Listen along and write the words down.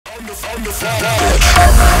Burn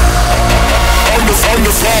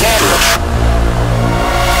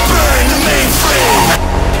the mainframe.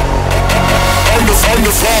 I'm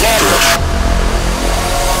the fat bitch.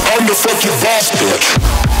 I'm the fucking boss bitch.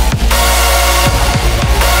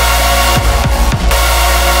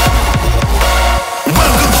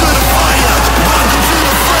 Welcome to the fire. Welcome to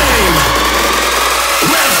the flame.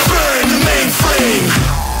 Let's burn the mainframe.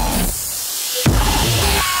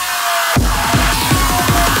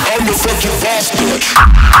 I'm the fucking boss bitch.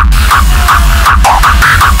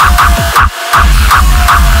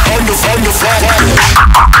 I'm the fat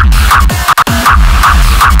bitch.